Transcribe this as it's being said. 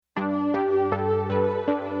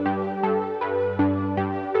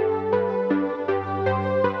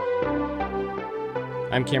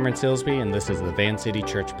I'm Cameron Silsby, and this is the Van City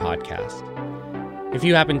Church Podcast. If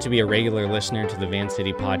you happen to be a regular listener to the Van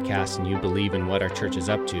City Podcast and you believe in what our church is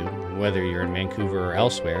up to, whether you're in Vancouver or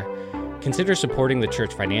elsewhere, consider supporting the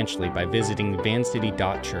church financially by visiting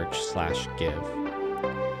vancity.church/give.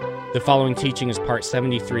 The following teaching is part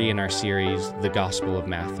 73 in our series, The Gospel of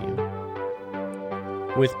Matthew.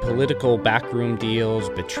 With political backroom deals,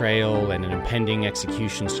 betrayal, and an impending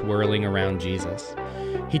execution swirling around Jesus,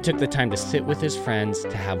 he took the time to sit with his friends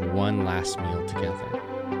to have one last meal together.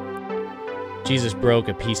 Jesus broke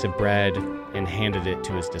a piece of bread and handed it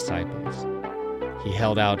to his disciples. He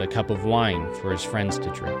held out a cup of wine for his friends to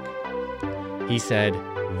drink. He said,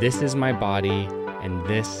 "This is my body, and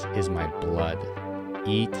this is my blood.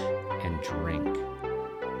 Eat and drink."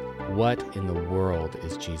 What in the world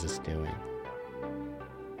is Jesus doing?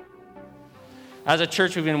 As a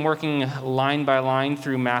church, we've been working line by line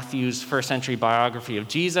through Matthew's first century biography of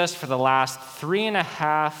Jesus for the last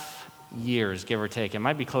 3.5 years, give or take. It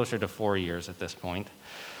might be closer to 4 years at this point.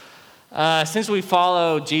 Since we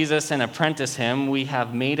follow Jesus and apprentice him, we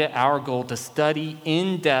have made it our goal to study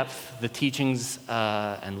in depth the teachings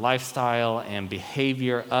and lifestyle and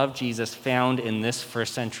behavior of Jesus found in this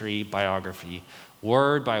first century biography.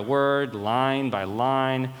 Word by word, line by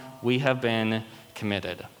line, we have been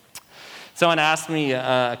committed. Someone asked me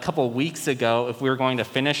a couple weeks ago if we were going to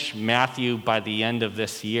finish Matthew by the end of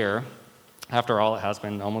this year. After all, it has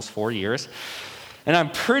been almost 4 years. And I'm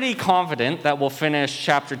pretty confident that we'll finish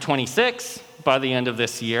chapter 26 by the end of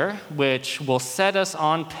this year, which will set us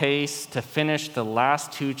on pace to finish the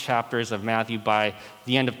last 2 chapters of Matthew by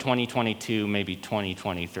the end of 2022, maybe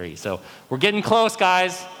 2023. So we're getting close,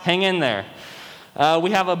 guys. Hang in there.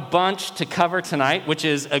 We have a bunch to cover tonight, which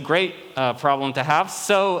is a great problem to have.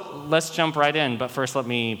 So let's jump right in. But first, let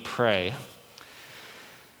me pray.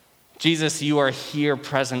 Jesus, you are here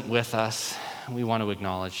present with us. We want to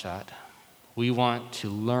acknowledge that. We want to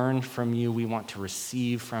learn from you. We want to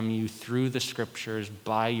receive from you through the scriptures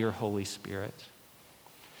by your Holy Spirit.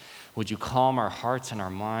 Would you calm our hearts and our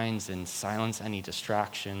minds and silence any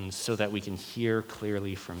distractions so that we can hear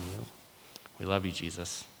clearly from you? We love you,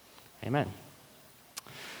 Jesus. Amen.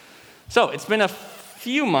 So it's been a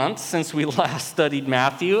few months since we last studied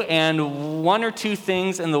Matthew, and 1 or 2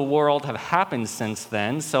 things in the world have happened since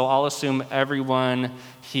then, so I'll assume everyone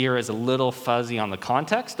here is a little fuzzy on the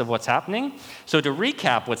context of what's happening. So to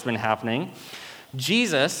recap what's been happening,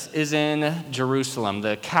 Jesus is in Jerusalem,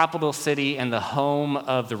 the capital city and the home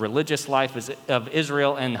of the religious life of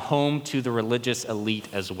Israel and home to the religious elite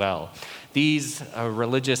as well. These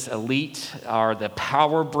religious elite are the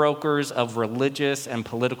power brokers of religious and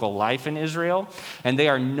political life in Israel, and they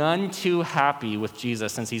are none too happy with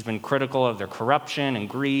Jesus since he's been critical of their corruption and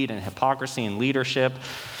greed and hypocrisy and leadership.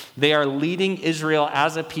 They are leading Israel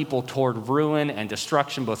as a people toward ruin and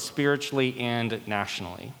destruction, both spiritually and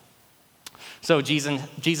nationally. So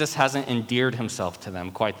Jesus hasn't endeared himself to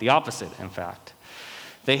them, quite the opposite, in fact.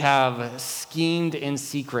 They have schemed in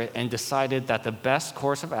secret and decided that the best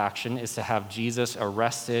course of action is to have Jesus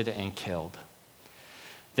arrested and killed.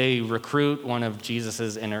 They recruit one of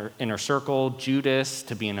Jesus' inner circle, Judas,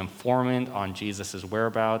 to be an informant on Jesus'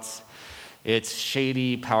 whereabouts. It's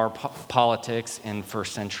shady power politics in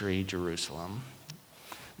first century Jerusalem.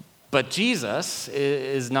 But Jesus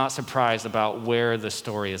is not surprised about where the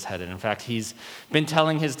story is headed. In fact, he's been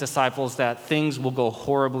telling his disciples that things will go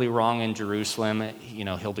horribly wrong in Jerusalem.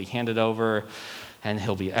 He'll be handed over and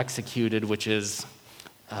he'll be executed, which is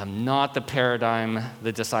not the paradigm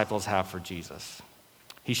the disciples have for Jesus.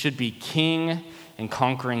 He should be king and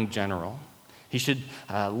conquering general. He should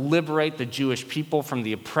liberate the Jewish people from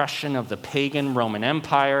the oppression of the pagan Roman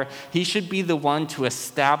Empire. He should be the one to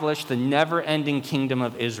establish the never-ending kingdom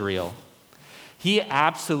of Israel. He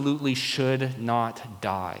absolutely should not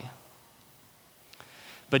die.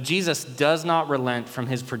 But Jesus does not relent from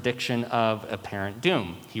his prediction of apparent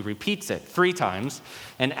doom. He repeats it 3 times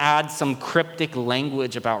and adds some cryptic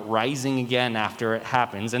language about rising again after it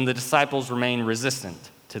happens, and the disciples remain resistant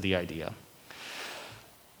to the idea.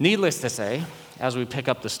 Needless to say, as we pick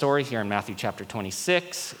up the story here in Matthew chapter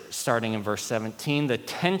 26, starting in verse 17, the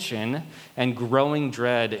tension and growing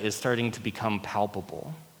dread is starting to become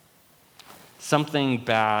palpable. Something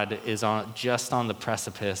bad is just on the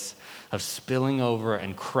precipice of spilling over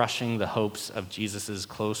and crushing the hopes of Jesus'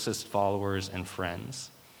 closest followers and friends.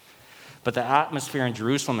 But the atmosphere in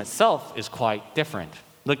Jerusalem itself is quite different.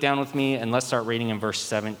 Look down with me and let's start reading in verse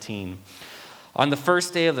 17. On the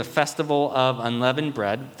first day of the festival of unleavened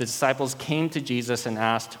bread, the disciples came to Jesus and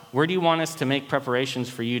asked, "Where do you want us to make preparations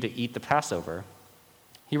for you to eat the Passover?"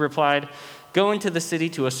 He replied, "Go into the city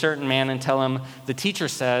to a certain man and tell him, 'The teacher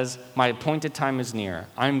says, my appointed time is near.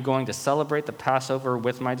 I'm going to celebrate the Passover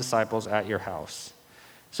with my disciples at your house.'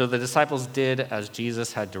 So the disciples did as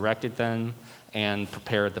Jesus had directed them and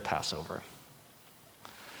prepared the Passover."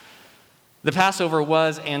 The Passover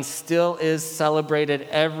was and still is celebrated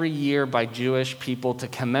every year by Jewish people to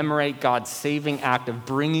commemorate God's saving act of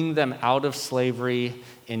bringing them out of slavery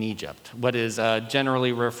in Egypt, what is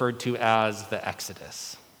generally referred to as the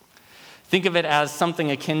Exodus. Think of it as something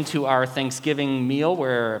akin to our Thanksgiving meal,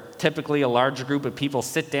 where typically a large group of people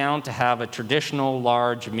sit down to have a traditional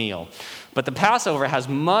large meal. But the Passover has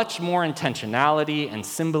much more intentionality and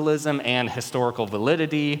symbolism and historical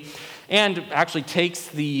validity, and actually takes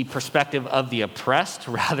the perspective of the oppressed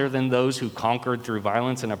rather than those who conquered through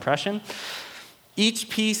violence and oppression. Each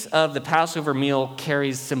piece of the Passover meal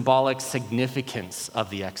carries symbolic significance of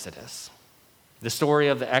the Exodus. The story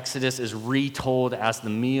of the Exodus is retold as the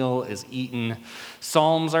meal is eaten.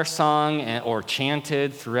 Psalms are sung or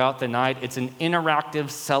chanted throughout the night. It's an interactive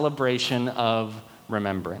celebration of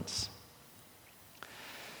remembrance.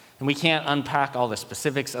 And we can't unpack all the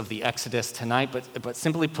specifics of the Exodus tonight, but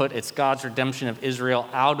simply put, it's God's redemption of Israel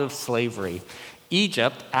out of slavery.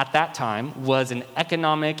 Egypt, at that time, was an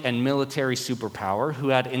economic and military superpower who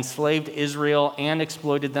had enslaved Israel and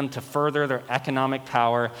exploited them to further their economic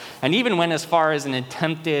power, and even went as far as the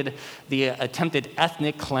attempted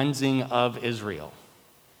ethnic cleansing of Israel.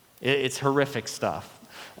 It's horrific stuff.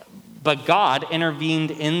 But God intervened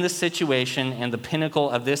in the situation, and the pinnacle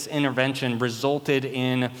of this intervention resulted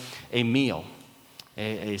in a meal,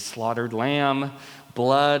 a slaughtered lamb,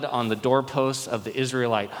 blood on the doorposts of the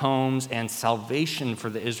Israelite homes, and salvation for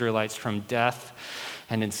the Israelites from death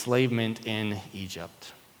and enslavement in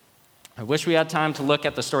Egypt. I wish we had time to look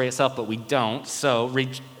at the story itself, but we don't. So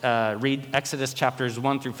read Exodus chapters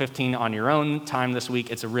 1 through 15 on your own time this week.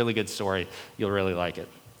 It's a really good story. You'll really like it.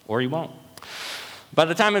 Or you won't. By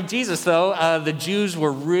the time of Jesus, though, the Jews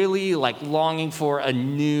were really longing for a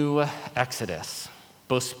new Exodus,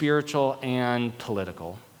 both spiritual and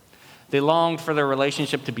political. They longed for their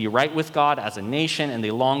relationship to be right with God as a nation, and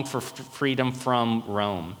they longed for freedom from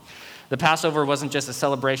Rome. The Passover wasn't just a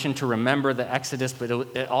celebration to remember the Exodus, but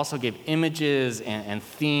it also gave images and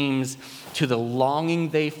themes to the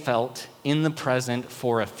longing they felt in the present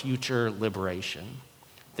for a future liberation.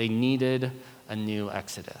 They needed a new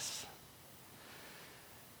Exodus.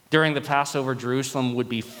 During the Passover, Jerusalem would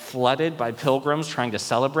be flooded by pilgrims trying to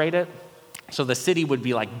celebrate it. So the city would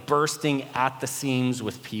be bursting at the seams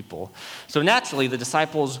with people. So naturally, the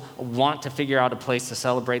disciples want to figure out a place to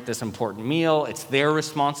celebrate this important meal. It's their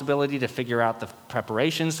responsibility to figure out the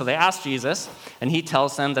preparations. So they ask Jesus, and he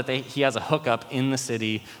tells them that he has a hookup in the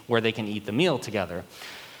city where they can eat the meal together.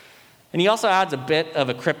 And he also adds a bit of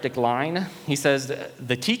a cryptic line. He says,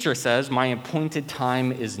 "The teacher says, my appointed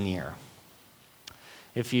time is near."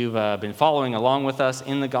 If you've been following along with us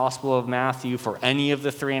in the Gospel of Matthew for any of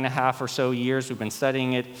the 3.5 or so years we've been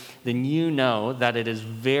studying it, then you know that it is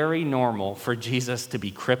very normal for Jesus to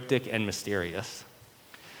be cryptic and mysterious.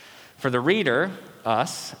 For the reader,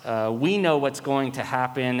 us, we know what's going to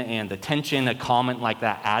happen, and the tension a comment like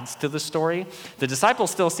that adds to the story. The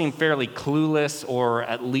disciples still seem fairly clueless, or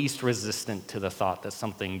at least resistant to the thought that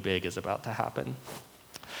something big is about to happen.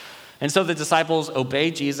 And so the disciples obey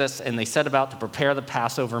Jesus, and they set about to prepare the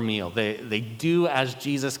Passover meal. They do as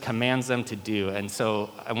Jesus commands them to do. And so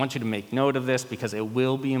I want you to make note of this because it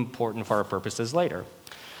will be important for our purposes later.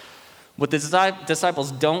 What the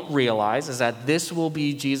disciples don't realize is that this will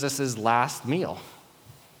be Jesus' last meal.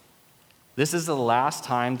 This is the last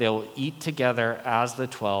time they'll eat together as the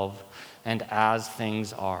 12 and as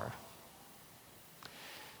things are.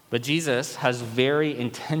 But Jesus has very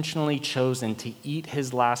intentionally chosen to eat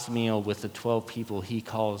his last meal with the 12 people he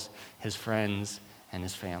calls his friends and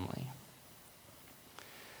his family.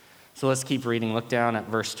 So let's keep reading. Look down at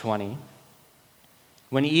verse 20.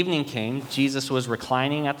 When evening came, Jesus was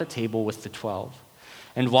reclining at the table with the 12.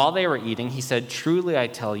 And while they were eating, he said, "Truly I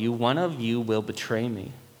tell you, one of you will betray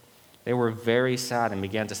me." They were very sad and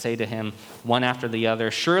began to say to him, one after the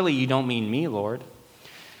other, "Surely you don't mean me, Lord."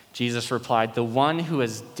 Jesus replied, "The one who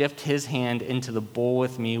has dipped his hand into the bowl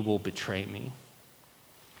with me will betray me.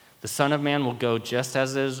 The Son of Man will go just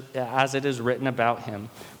as it is written about him.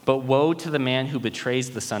 But woe to the man who betrays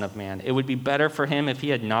the Son of Man. It would be better for him if he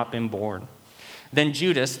had not been born." Then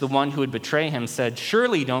Judas, the one who would betray him, said,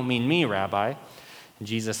 "Surely you don't mean me, Rabbi." And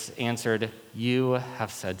Jesus answered, "You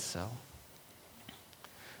have said so."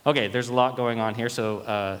 Okay, there's a lot going on here,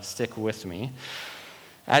 so stick with me.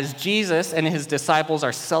 As Jesus and his disciples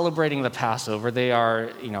are celebrating the Passover, they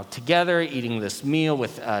are, together eating this meal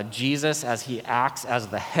with Jesus as he acts as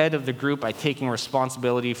the head of the group by taking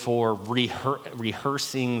responsibility for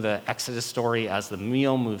rehearsing the Exodus story as the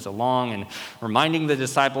meal moves along and reminding the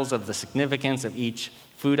disciples of the significance of each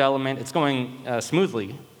food element. It's going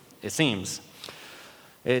smoothly, it seems.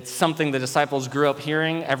 It's something the disciples grew up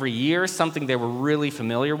hearing every year, something they were really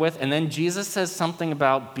familiar with. And then Jesus says something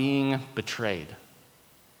about being betrayed,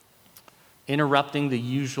 interrupting the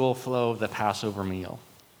usual flow of the Passover meal.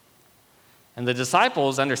 And the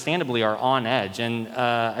disciples, understandably, are on edge. And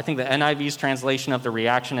I think the NIV's translation of the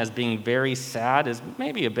reaction as being very sad is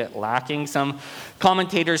maybe a bit lacking. Some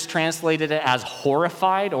commentators translated it as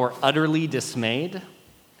horrified or utterly dismayed.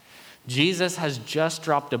 Jesus has just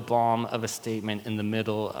dropped a bomb of a statement in the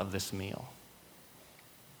middle of this meal.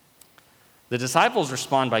 The disciples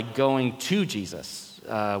respond by going to Jesus,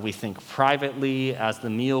 we think privately as the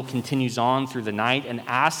meal continues on through the night, and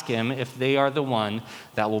ask him if they are the one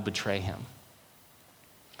that will betray him.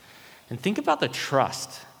 And think about the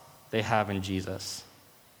trust they have in Jesus.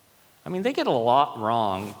 I mean, they get a lot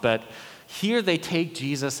wrong, but here they take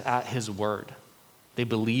Jesus at his word. They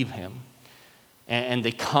believe him, and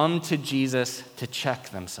they come to Jesus to check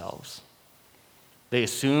themselves. They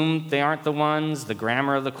assume they aren't the ones. The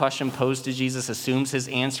grammar of the question posed to Jesus assumes his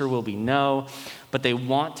answer will be no, but they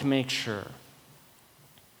want to make sure.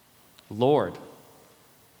 Lord,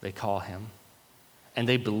 they call him, and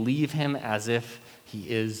they believe him as if he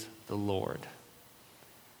is the Lord.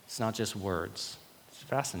 It's not just words. It's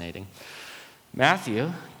fascinating. Matthew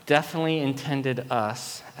definitely intended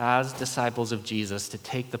us as disciples of Jesus to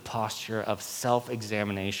take the posture of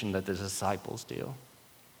self-examination that the disciples do.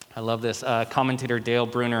 I love this. Commentator Dale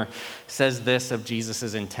Bruner says this of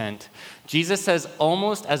Jesus' intent. Jesus says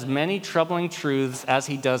almost as many troubling truths as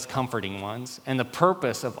he does comforting ones, and the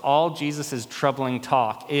purpose of all Jesus' troubling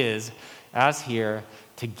talk is, as here,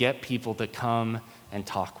 to get people to come and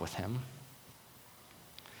talk with him.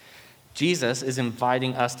 Jesus is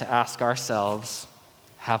inviting us to ask ourselves,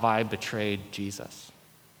 have I betrayed Jesus?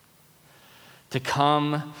 To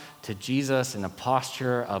come to Jesus in a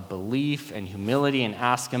posture of belief and humility and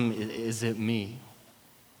ask him, is it me?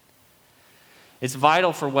 It's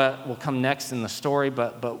vital for what will come next in the story,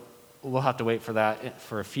 but we'll have to wait for that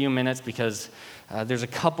for a few minutes because there's a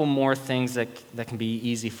couple more things that can be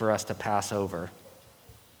easy for us to pass over.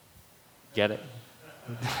 Get it?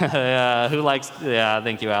 Yeah, who likes, yeah,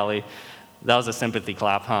 thank you, Allie. That was a sympathy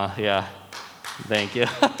clap, huh? Yeah, thank you.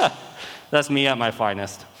 That's me at my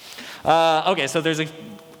finest. Okay, so there's a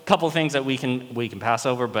couple things that we can pass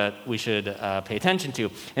over, but we should pay attention to.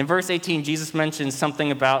 In verse 18, Jesus mentions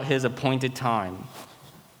something about his appointed time.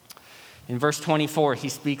 In verse 24, he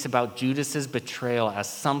speaks about Judas's betrayal as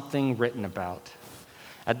something written about.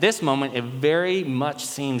 At this moment, it very much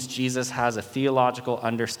seems Jesus has a theological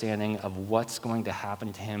understanding of what's going to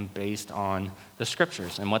happen to him based on the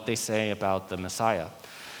scriptures and what they say about the Messiah.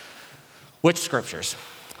 Which scriptures?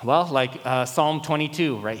 Well, like Psalm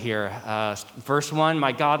 22 right here. Verse 1,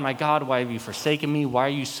 my God, why have you forsaken me? Why are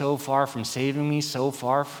you so far from saving me, so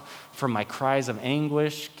far from my cries of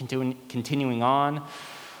anguish? Continuing on.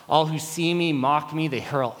 All who see me mock me. They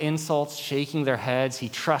hurl insults, shaking their heads. He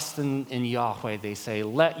trusts in Yahweh. They say,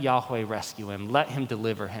 let Yahweh rescue him. Let him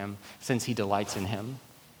deliver him, since he delights in him.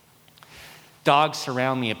 Dogs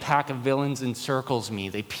surround me. A pack of villains encircles me.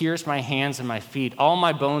 They pierce my hands and my feet. All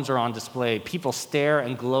my bones are on display. People stare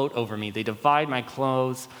and gloat over me. They divide my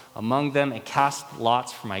clothes among them and cast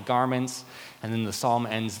lots for my garments. And then the psalm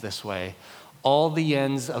ends this way. All the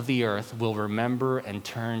ends of the earth will remember and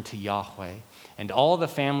turn to Yahweh, and all the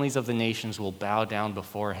families of the nations will bow down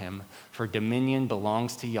before him, for dominion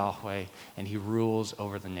belongs to Yahweh, and he rules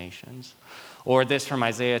over the nations. Or this from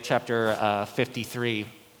Isaiah chapter 53.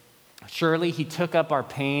 Surely he took up our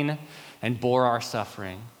pain and bore our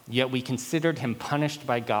suffering, yet we considered him punished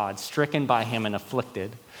by God, stricken by him and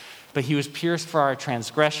afflicted. But he was pierced for our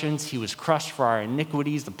transgressions, he was crushed for our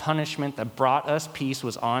iniquities. The punishment that brought us peace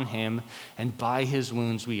was on him, and by his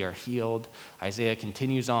wounds we are healed. Isaiah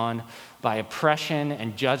continues on, by oppression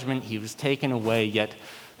and judgment he was taken away, yet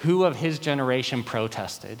who of his generation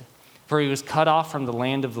protested? For he was cut off from the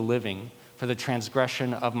land of the living. For the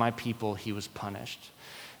transgression of my people he was punished.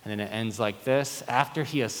 And then it ends like this. After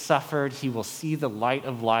he has suffered, he will see the light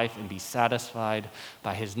of life and be satisfied.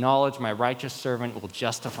 By his knowledge, my righteous servant will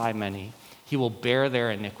justify many. He will bear their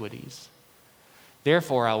iniquities.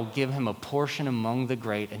 Therefore, I will give him a portion among the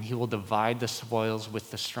great, and he will divide the spoils with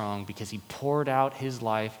the strong, because he poured out his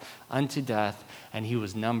life unto death, and he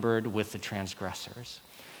was numbered with the transgressors.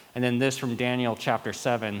 And then this from Daniel chapter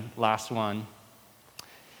 7, last one.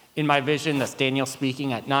 In my vision, that's Daniel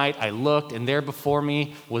speaking at night, I looked, and there before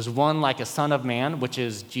me was one like a son of man, which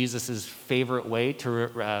is Jesus' favorite way to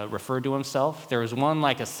refer to himself. There was one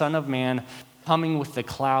like a son of man coming with the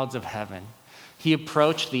clouds of heaven. He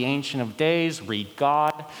approached the Ancient of Days, read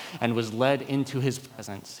God, and was led into his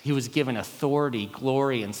presence. He was given authority,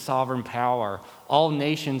 glory, and sovereign power. All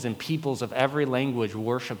nations and peoples of every language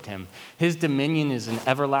worshiped him. His dominion is an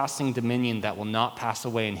everlasting dominion that will not pass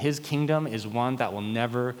away, and his kingdom is one that will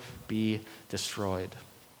never be destroyed.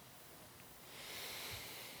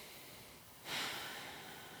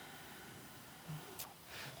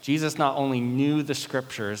 Jesus not only knew the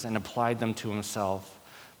scriptures and applied them to himself,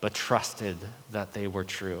 but trusted that they were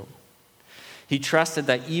true. He trusted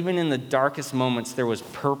that even in the darkest moments, there was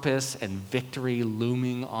purpose and victory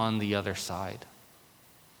looming on the other side.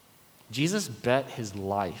 Jesus bet his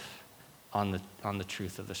life on the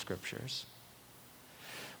truth of the scriptures,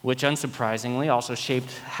 which unsurprisingly also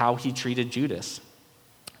shaped how he treated Judas.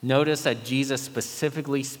 Notice that Jesus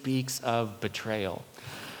specifically speaks of betrayal.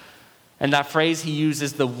 And that phrase he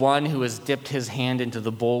uses, the one who has dipped his hand into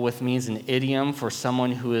the bowl with me, is an idiom for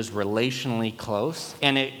someone who is relationally close.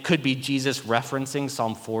 And it could be Jesus referencing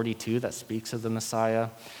Psalm 42 that speaks of the Messiah.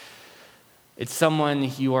 It's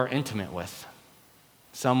someone you are intimate with,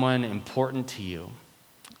 someone important to you.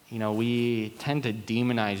 You know, we tend to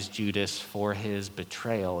demonize Judas for his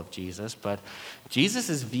betrayal of Jesus, but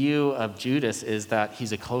Jesus' view of Judas is that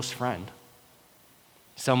he's a close friend,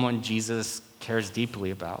 someone Jesus cares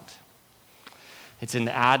deeply about. It's an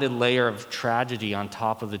added layer of tragedy on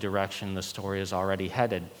top of the direction the story is already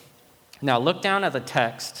headed. Now, look down at the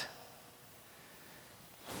text.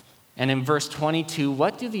 And in verse 22,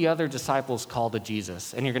 what do the other disciples call to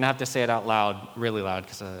Jesus? And you're going to have to say it out loud, really loud,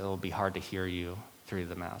 because it'll be hard to hear you through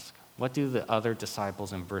the mask. What do the other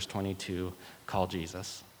disciples in verse 22 call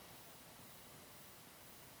Jesus?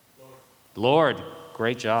 Lord.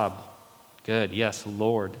 Great job. Good. Yes,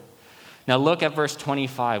 Lord. Now look at verse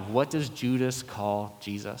 25. What does Judas call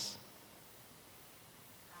Jesus?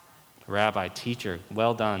 Rabbi, teacher.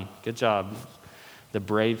 Well done. Good job. The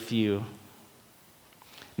brave few.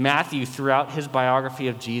 Matthew, throughout his biography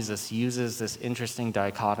of Jesus, uses this interesting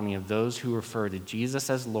dichotomy of those who refer to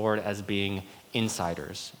Jesus as Lord as being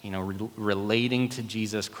insiders, relating to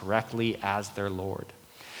Jesus correctly as their Lord.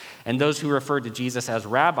 And those who refer to Jesus as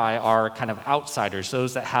rabbi are kind of outsiders,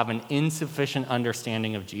 those that have an insufficient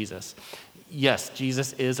understanding of Jesus. Yes,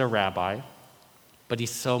 Jesus is a rabbi, but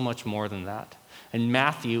he's so much more than that. And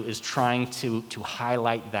Matthew is trying to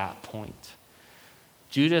highlight that point.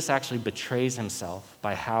 Judas actually betrays himself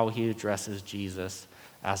by how he addresses Jesus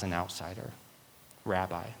as an outsider,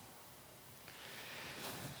 rabbi.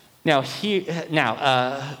 Now,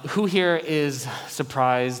 who here is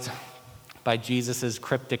surprised by Jesus'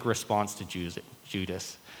 cryptic response to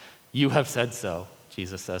Judas? You have said so,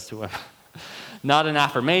 Jesus says to him. Not an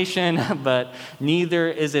affirmation, but neither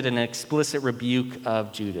is it an explicit rebuke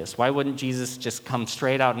of Judas. Why wouldn't Jesus just come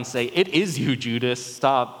straight out and say, "It is you, Judas,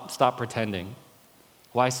 stop pretending"?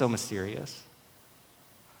 Why so mysterious?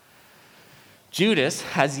 Judas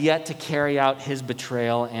has yet to carry out his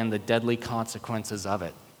betrayal and the deadly consequences of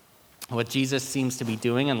it. What Jesus seems to be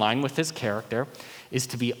doing, in line with his character, is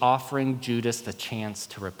to be offering Judas the chance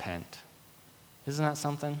to repent. Isn't that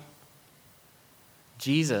something?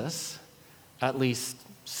 Jesus, at least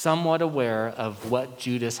somewhat aware of what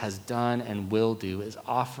Judas has done and will do, is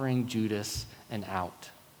offering Judas an out,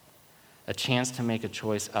 a chance to make a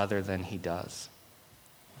choice other than he does.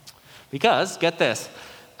 Because, get this,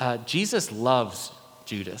 Jesus loves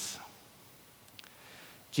Judas.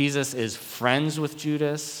 Jesus is friends with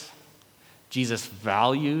Judas. Jesus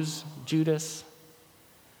values Judas.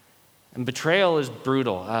 And betrayal is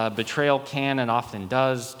brutal. Betrayal can and often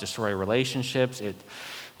does destroy relationships. It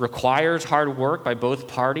requires hard work by both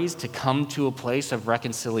parties to come to a place of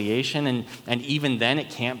reconciliation, and even then it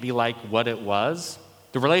can't be like what it was.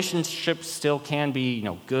 The relationship still can be,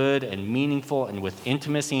 good and meaningful and with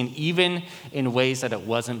intimacy, and even in ways that it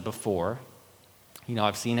wasn't before.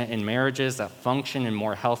 I've seen it in marriages that function in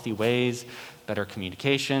more healthy ways, better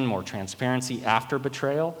communication, more transparency after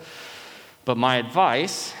betrayal. But my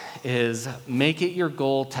advice is make it your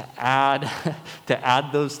goal to add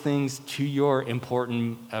those things to your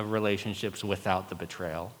important relationships without the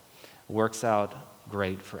betrayal. It works out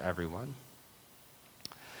great for everyone.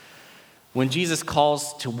 When Jesus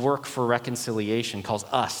calls to work for reconciliation, calls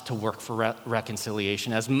us to work for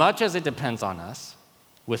reconciliation, as much as it depends on us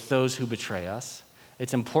with those who betray us,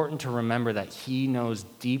 it's important to remember that he knows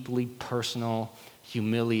deeply personal,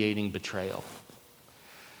 humiliating betrayal.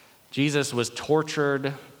 Jesus was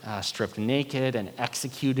tortured, stripped naked, and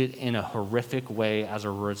executed in a horrific way as a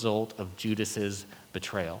result of Judas's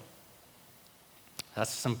betrayal.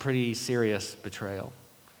 That's some pretty serious betrayal.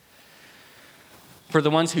 For the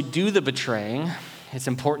ones who do the betraying, it's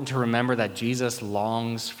important to remember that Jesus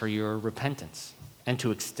longs for your repentance and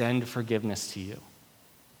to extend forgiveness to you.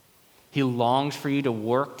 He longs for you to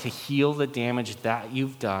work to heal the damage that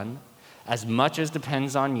you've done as much as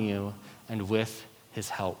depends on you and with his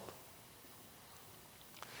help.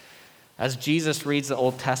 As Jesus reads the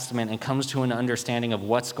Old Testament and comes to an understanding of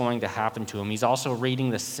what's going to happen to him, he's also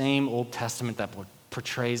reading the same Old Testament that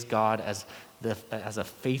portrays God as a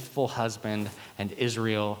faithful husband and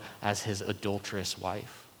Israel as his adulterous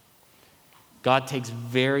wife. God takes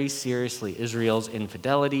very seriously Israel's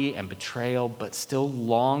infidelity and betrayal, but still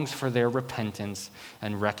longs for their repentance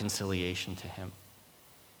and reconciliation to him.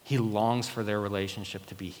 He longs for their relationship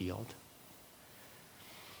to be healed.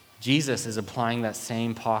 Jesus is applying that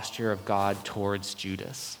same posture of God towards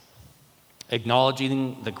Judas,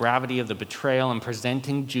 acknowledging the gravity of the betrayal and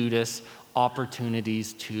presenting Judas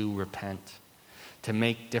opportunities to repent, to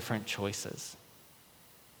make different choices.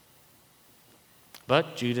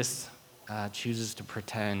 But Judas chooses to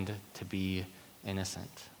pretend to be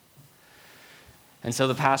innocent. And so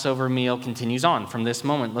the Passover meal continues on from this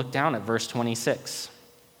moment. Look down at verse 26.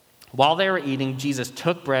 While they were eating, Jesus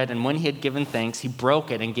took bread, and when he had given thanks, he broke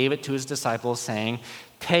it and gave it to his disciples, saying,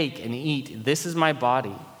 "Take and eat, this is my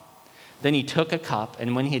body." Then he took a cup,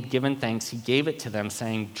 and when he had given thanks, he gave it to them,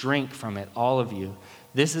 saying, "Drink from it, all of you.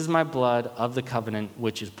 This is my blood of the covenant,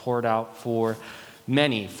 which is poured out for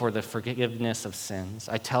many for the forgiveness of sins.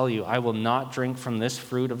 I tell you, I will not drink from this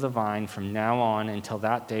fruit of the vine from now on until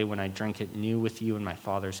that day when I drink it new with you in my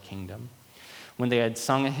Father's kingdom." When they had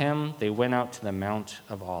sung a hymn, they went out to the Mount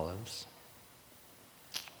of Olives.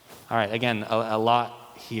 All right, again, a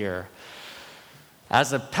lot here. As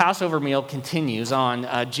the Passover meal continues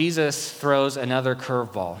on, Jesus throws another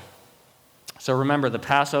curveball. So remember, the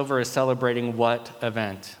Passover is celebrating what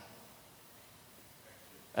event?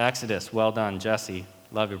 Exodus. Well done, Jesse.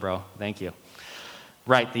 Love you, bro. Thank you.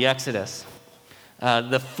 Right, the Exodus.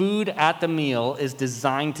 The food at the meal is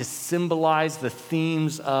designed to symbolize the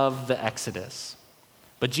themes of the Exodus.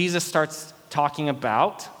 But Jesus starts talking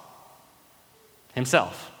about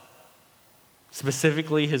himself,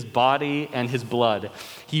 specifically his body and his blood.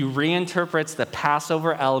 He reinterprets the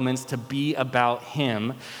Passover elements to be about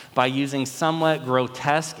him by using somewhat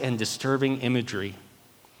grotesque and disturbing imagery,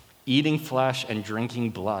 eating flesh and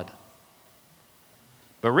drinking blood.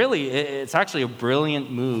 But really, it's actually a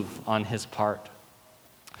brilliant move on his part.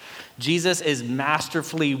 Jesus is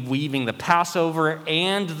masterfully weaving the Passover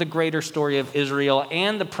and the greater story of Israel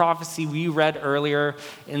and the prophecy we read earlier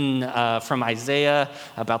from Isaiah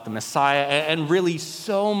about the Messiah, and really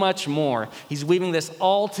so much more. He's weaving this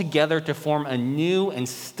all together to form a new and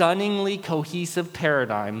stunningly cohesive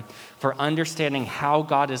paradigm for understanding how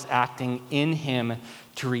God is acting in him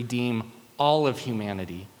to redeem all of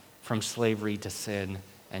humanity from slavery to sin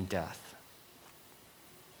and death.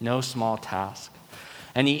 No small task.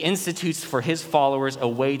 And he institutes for his followers a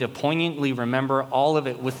way to poignantly remember all of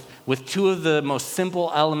it with two of the most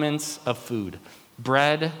simple elements of food,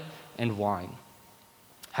 bread and wine.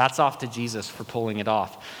 Hats off to Jesus for pulling it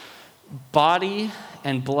off. Body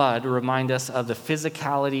and blood remind us of the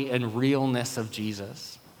physicality and realness of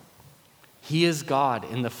Jesus. He is God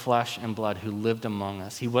in the flesh and blood who lived among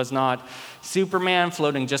us. He was not Superman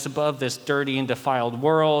floating just above this dirty and defiled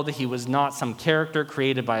world. He was not some character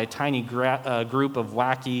created by a tiny group of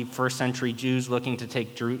wacky first century Jews looking to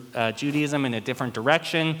take Judaism in a different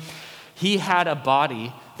direction. He had a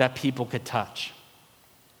body that people could touch.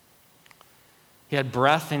 He had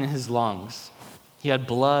breath in his lungs. He had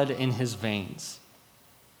blood in his veins.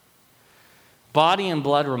 Body and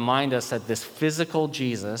blood remind us that this physical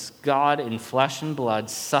Jesus, God in flesh and blood,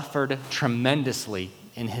 suffered tremendously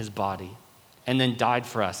in his body and then died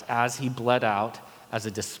for us as he bled out as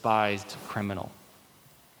a despised criminal.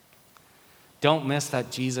 Don't miss that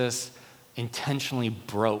Jesus intentionally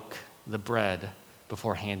broke the bread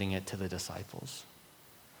before handing it to the disciples.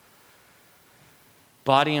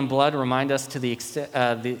 Body and blood remind us to the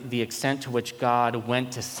extent to which God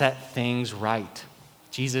went to set things right.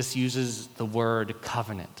 Jesus uses the word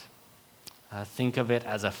covenant. Think of it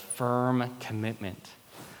as a firm commitment.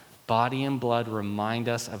 Body and blood remind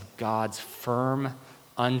us of God's firm,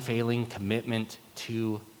 unfailing commitment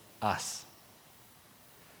to us.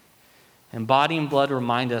 And body and blood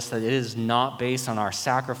remind us that it is not based on our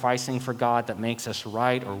sacrificing for God that makes us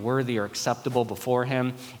right or worthy or acceptable before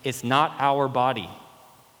him. It's not our body.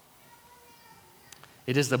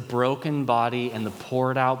 It is the broken body and the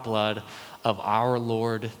poured out blood of our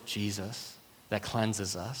Lord Jesus that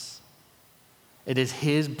cleanses us. It is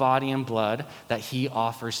his body and blood that he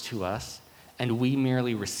offers to us, and we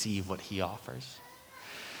merely receive what he offers.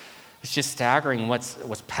 It's just staggering what's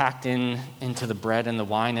packed into the bread and the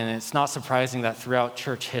wine, and it's not surprising that throughout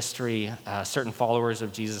church history, certain followers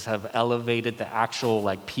of Jesus have elevated the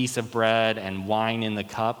actual piece of bread and wine in the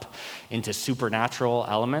cup into supernatural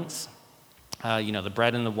elements. The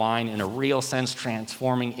bread and the wine, in a real sense,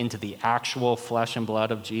 transforming into the actual flesh and blood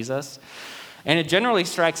of Jesus. And it generally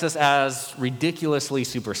strikes us as ridiculously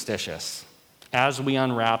superstitious. As we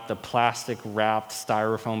unwrap the plastic-wrapped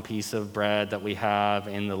styrofoam piece of bread that we have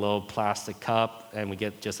in the little plastic cup, and we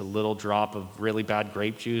get just a little drop of really bad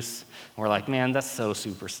grape juice, we're like, man, that's so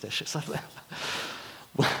superstitious.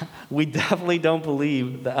 We definitely don't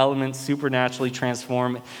believe the elements supernaturally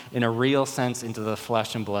transform in a real sense into the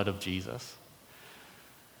flesh and blood of Jesus.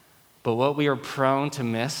 But what we are prone to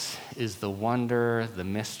miss is the wonder, the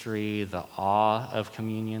mystery, the awe of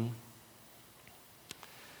communion.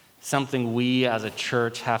 Something we as a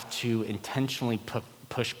church have to intentionally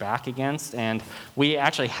push back against. And we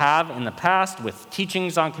actually have in the past with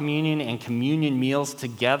teachings on communion and communion meals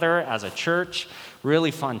together as a church. Really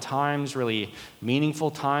fun times, really meaningful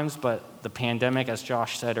times. But the pandemic, as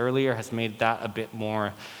Josh said earlier, has made that a bit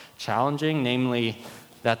more challenging, namely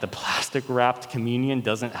that the plastic-wrapped communion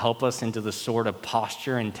doesn't help us into the sort of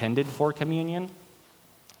posture intended for communion.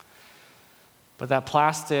 But that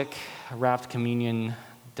plastic-wrapped communion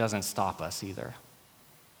doesn't stop us either.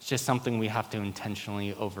 It's just something we have to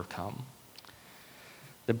intentionally overcome.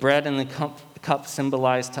 The bread and the cup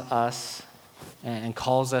symbolize to us and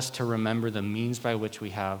calls us to remember the means by which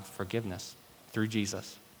we have forgiveness through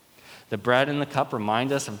Jesus. The bread and the cup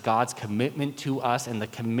remind us of God's commitment to us and the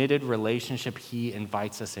committed relationship he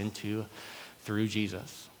invites us into through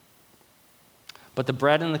Jesus. But the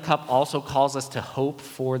bread and the cup also calls us to hope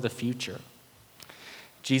for the future.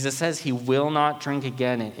 Jesus says he will not drink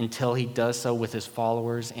again until he does so with his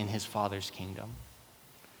followers in his Father's kingdom.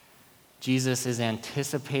 Jesus is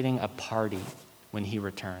anticipating a party when he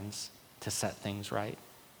returns to set things right.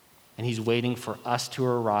 And he's waiting for us to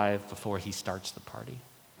arrive before he starts the party.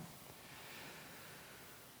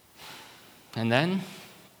 And then,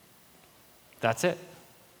 that's it.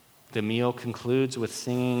 The meal concludes with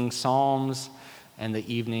singing psalms, and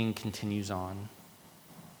the evening continues on.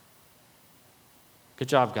 Good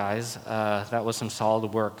job, guys. That was some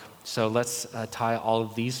solid work. So let's tie all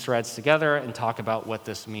of these threads together and talk about what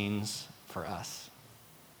this means for us.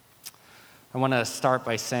 I want to start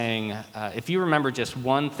by saying, if you remember just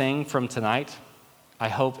one thing from tonight, I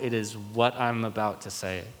hope it is what I'm about to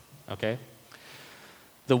say, okay?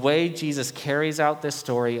 The way Jesus carries out this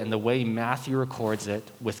story and the way Matthew records it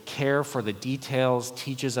with care for the details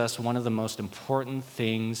teaches us one of the most important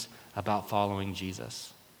things about following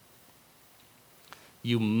Jesus.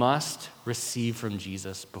 You must receive from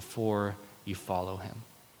Jesus before you follow him.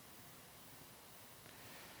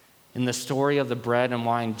 In the story of the bread and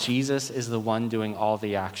wine, Jesus is the one doing all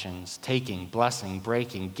the actions, taking, blessing,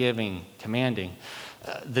 breaking, giving, commanding.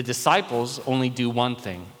 The disciples only do one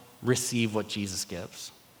thing: receive what Jesus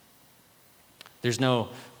gives. There's no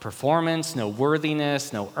performance, no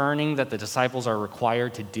worthiness, no earning that the disciples are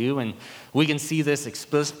required to do. And we can see this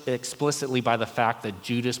explicitly by the fact that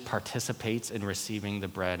Judas participates in receiving the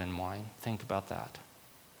bread and wine. Think about that.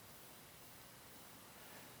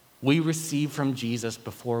 We receive from Jesus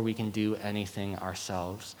before we can do anything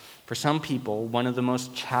ourselves. For some people, one of the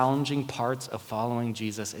most challenging parts of following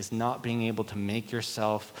Jesus is not being able to make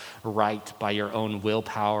yourself right by your own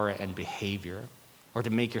willpower and behavior, or to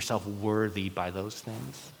make yourself worthy by those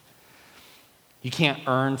things. You can't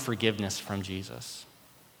earn forgiveness from Jesus,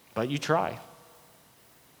 but you try.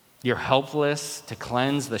 You're helpless to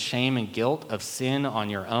cleanse the shame and guilt of sin on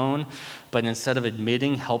your own, but instead of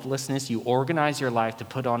admitting helplessness, you organize your life to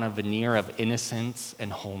put on a veneer of innocence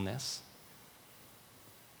and wholeness.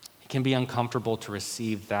 It can be uncomfortable to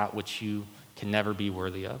receive that which you can never be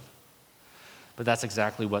worthy of, but that's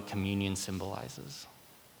exactly what communion symbolizes.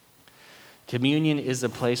 Communion is a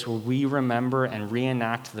place where we remember and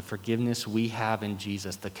reenact the forgiveness we have in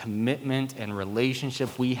Jesus, the commitment and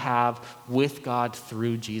relationship we have with God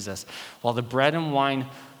through Jesus. While the bread and wine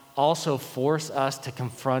also force us to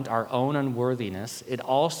confront our own unworthiness, it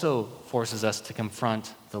also forces us to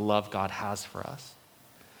confront the love God has for us.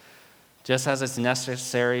 Just as it's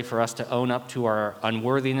necessary for us to own up to our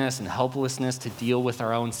unworthiness and helplessness to deal with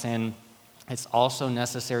our own sin, it's also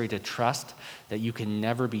necessary to trust that you can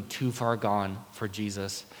never be too far gone for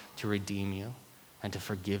Jesus to redeem you and to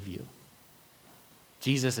forgive you.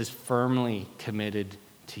 Jesus is firmly committed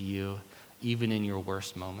to you, even in your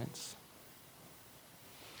worst moments.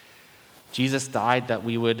 Jesus died not that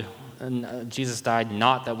we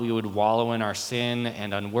would wallow in our sin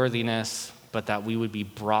and unworthiness, but that we would be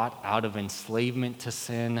brought out of enslavement to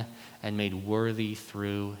sin and made worthy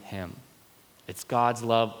through him. It's God's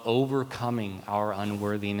love overcoming our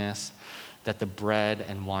unworthiness that the bread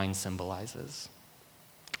and wine symbolizes.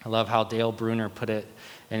 I love how Dale Bruner put it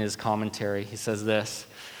in his commentary. He says this: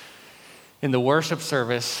 in the worship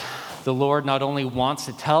service, the Lord not only wants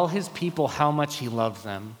to tell his people how much he loves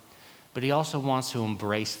them, but he also wants to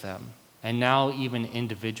embrace them, and now even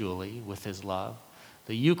individually with his love.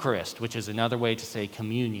 The Eucharist, which is another way to say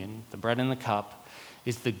communion, the bread and the cup,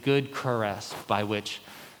 is the good caress by which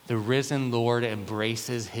the risen Lord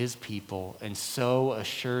embraces his people and so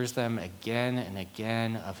assures them again and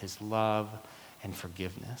again of his love and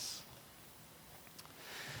forgiveness.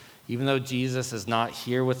 Even though Jesus is not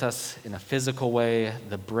here with us in a physical way,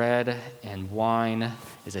 the bread and wine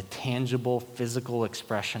is a tangible physical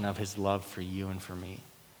expression of his love for you and for me.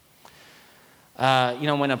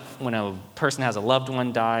 When a person has a loved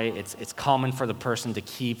one die, it's common for the person to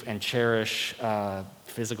keep and cherish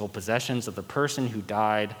physical possessions of the person who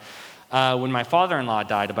died. When my father-in-law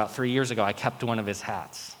died about 3 years ago, I kept one of his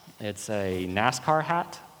hats. It's a NASCAR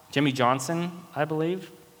hat. Jimmy Johnson, I believe.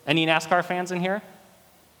 Any NASCAR fans in here?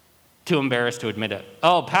 Too embarrassed to admit it.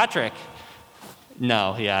 Oh, Patrick.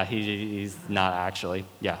 No, yeah, he's not actually.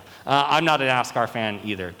 Yeah. I'm not a NASCAR fan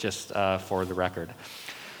either, just for the record.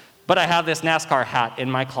 But I have this NASCAR hat in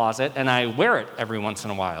my closet, and I wear it every once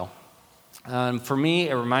in a while. For me,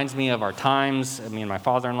 it reminds me of our times, me and my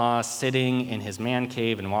father-in-law sitting in his man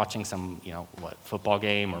cave and watching some, football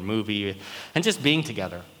game or movie, and just being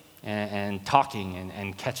together and talking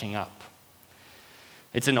and catching up.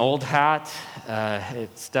 It's an old hat.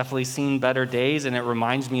 It's definitely seen better days, and it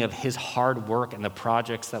reminds me of his hard work and the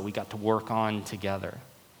projects that we got to work on together.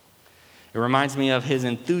 It reminds me of his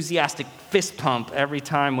enthusiastic fist pump every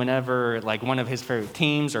time whenever one of his favorite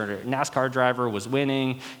teams or a NASCAR driver was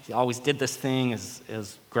winning. He always did this thing. It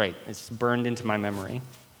was great. It's burned into my memory.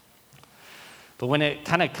 But when it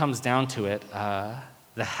kind of comes down to it,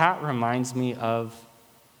 the hat reminds me of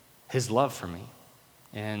his love for me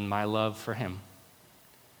and my love for him.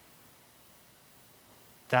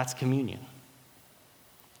 That's communion.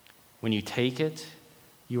 When you take it,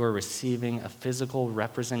 you are receiving a physical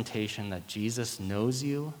representation that Jesus knows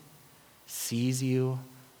you, sees you,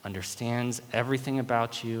 understands everything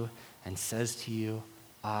about you, and says to you,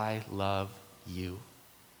 I love you.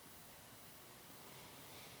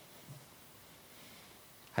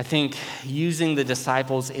 I think using the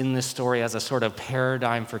disciples in this story as a sort of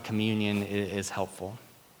paradigm for communion is helpful.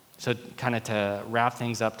 So kind of to wrap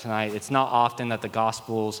things up tonight, it's not often that the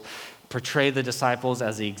Gospels portray the disciples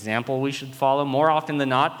as the example we should follow. More often than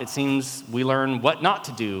not, it seems we learn what not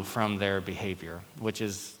to do from their behavior, which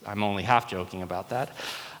is, I'm only half joking about that.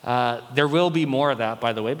 There will be more of that,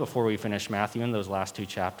 by the way, before we finish Matthew in those last 2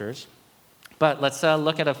 chapters. But let's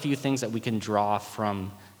look at a few things that we can draw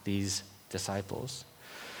from these disciples.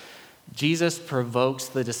 Jesus provokes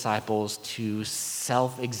the disciples to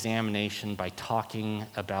self-examination by talking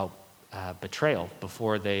about betrayal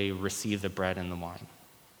before they receive the bread and the wine.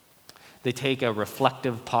 They take a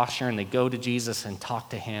reflective posture and they go to Jesus and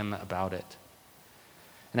talk to him about it.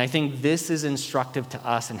 And I think this is instructive to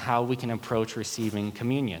us in how we can approach receiving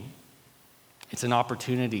communion. It's an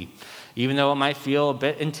opportunity, even though it might feel a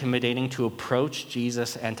bit intimidating, to approach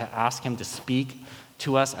Jesus and to ask him to speak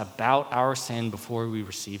to us about our sin before we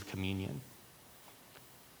receive communion.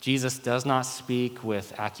 Jesus does not speak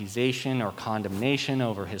with accusation or condemnation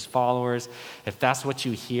over his followers. If that's what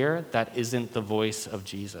you hear, that isn't the voice of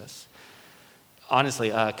Jesus. Honestly,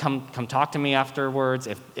 come talk to me afterwards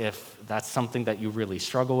if that's something that you really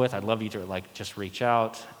struggle with. I'd love you to just reach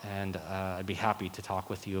out, and I'd be happy to talk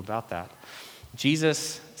with you about that.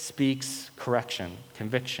 Jesus speaks correction,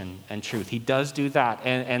 conviction, and truth. He does do that,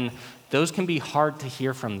 and those can be hard to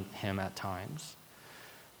hear from him at times,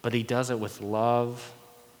 but he does it with love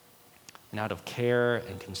and out of care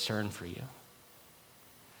and concern for you.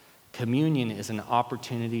 Communion is an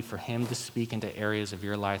opportunity for him to speak into areas of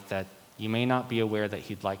your life that you may not be aware that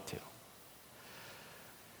he'd like to.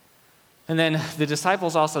 And then the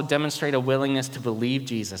disciples also demonstrate a willingness to believe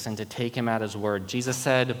Jesus and to take him at his word. Jesus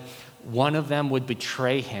said one of them would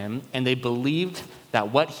betray him, and they believed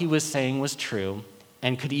that what he was saying was true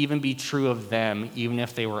and could even be true of them, even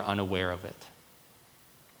if they were unaware of it.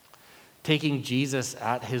 Taking Jesus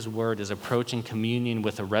at his word is approaching communion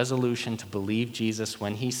with a resolution to believe Jesus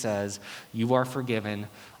when he says, "You are forgiven.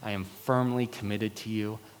 I am firmly committed to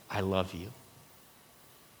you. I love you."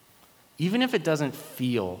 even if it doesn't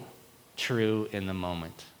feel true in the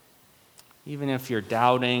moment. Even if you're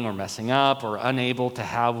doubting or messing up or unable to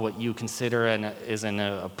have what you consider is an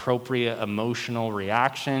appropriate emotional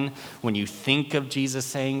reaction when you think of Jesus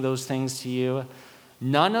saying those things to you,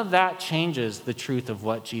 none of that changes the truth of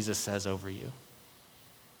what Jesus says over you.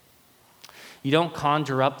 You don't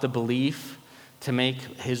conjure up the belief to make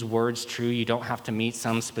his words true. You don't have to meet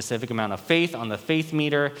some specific amount of faith on the faith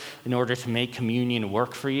meter in order to make communion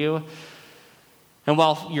work for you. And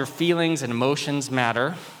while your feelings and emotions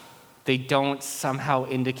matter, they don't somehow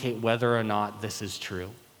indicate whether or not this is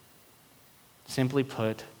true. Simply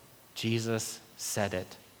put, Jesus said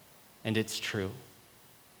it, and it's true.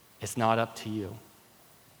 It's not up to you.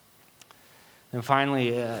 And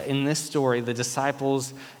finally, in this story, the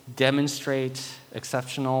disciples demonstrate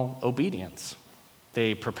exceptional obedience.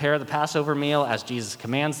 They prepare the Passover meal as Jesus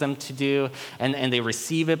commands them to do, and they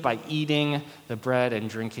receive it by eating the bread and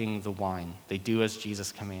drinking the wine. They do as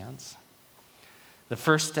Jesus commands. The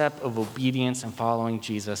first step of obedience and following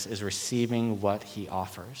Jesus is receiving what he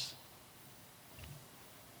offers.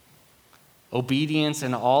 Obedience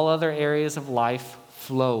in all other areas of life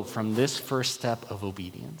flow from this first step of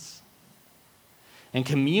obedience. And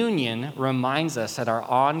communion reminds us that our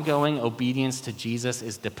ongoing obedience to Jesus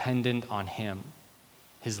is dependent on him,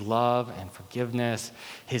 his love and forgiveness,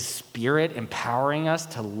 his Spirit empowering us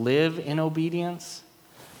to live in obedience.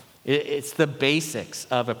 It's the basics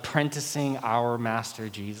of apprenticing our Master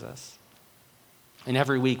Jesus. And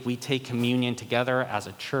every week we take communion together as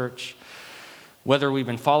a church. Whether we've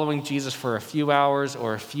been following Jesus for a few hours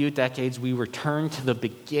or a few decades, we return to the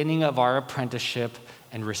beginning of our apprenticeship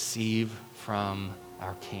and receive from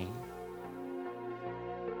our King.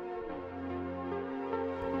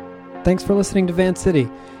 Thanks for listening to Van City.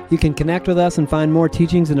 You can connect with us and find more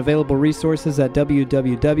teachings and available resources at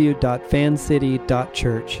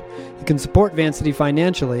www.vancity.church. You can support Van City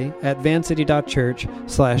financially at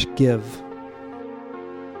vancity.church/give.